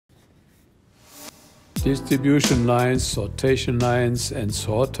Distribution lines, sortation lines and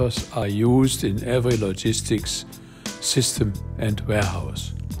sorters are used in every logistics system and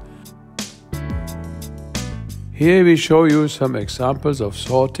warehouse. Here we show you some examples of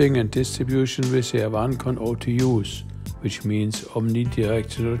sorting and distribution with the Avancon OTUs, which means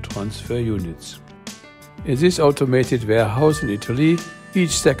omnidirectional transfer units. In this automated warehouse in Italy, each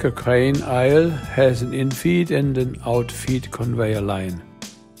stacker crane aisle has an in-feed and an out-feed conveyor line.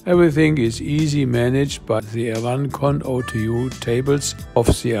 Everything is easy managed by the Avancon OTU tables of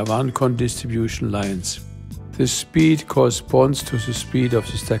the Avancon distribution lines. The speed corresponds to the speed of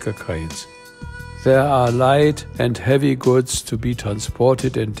the stacker cranes. There are light and heavy goods to be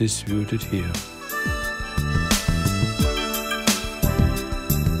transported and distributed here.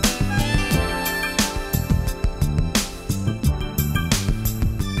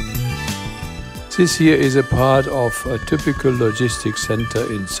 This here is a part of a typical logistics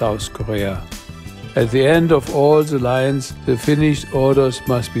center in South Korea. At the end of all the lines, the finished orders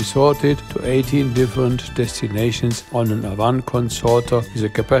must be sorted to 18 different destinations on an Avancon sorter with a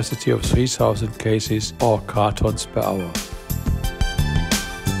capacity of 3,000 cases or cartons per hour.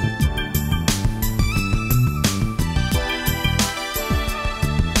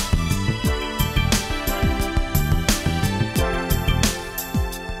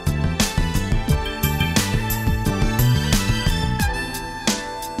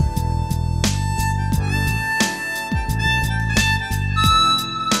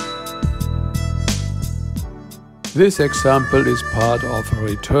 This example is part of a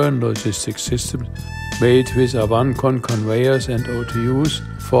return logistics system made with Avancon conveyors and OTUs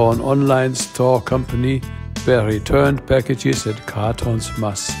for an online store company where returned packages and cartons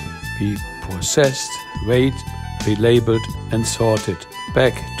must be processed, weighed, relabeled and sorted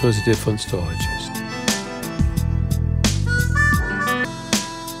back to the different storages.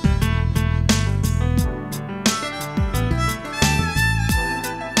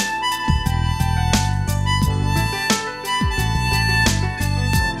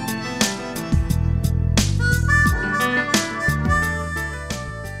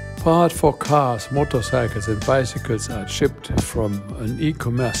 Parts for cars, motorcycles and bicycles are shipped from an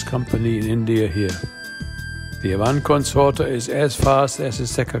e-commerce company in India here. The Avancon sorter is as fast as the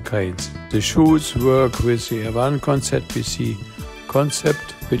stacker cranes. The chutes work with the Avancon ZBC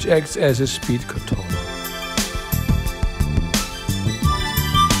concept, which acts as a speed controller.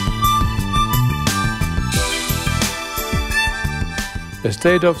 A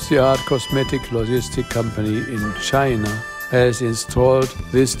state-of-the-art cosmetic logistic company in China has installed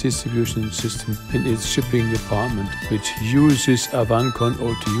this distribution system in its shipping department, which uses Avancon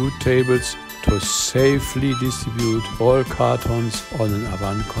OTU tables to safely distribute all cartons on an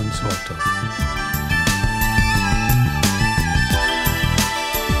Avancon sorter.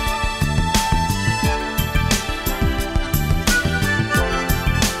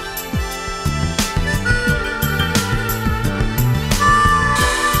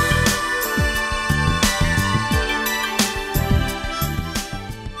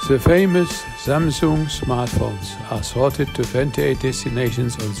 The famous Samsung smartphones are sorted to 28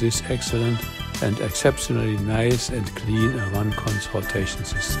 destinations on this excellent and exceptionally nice and clean Avancon sortation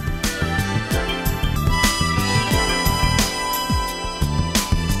system.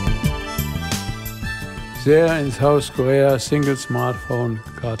 There in South Korea, single smartphone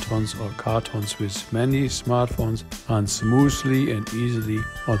cartons or cartons with many smartphones run smoothly and easily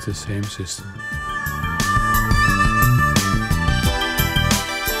on the same system.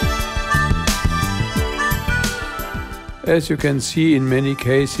 As you can see, in many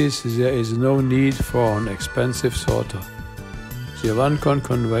cases there is no need for an expensive sorter. The Avancon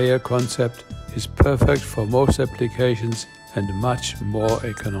conveyor concept is perfect for most applications and much more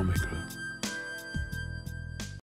economical.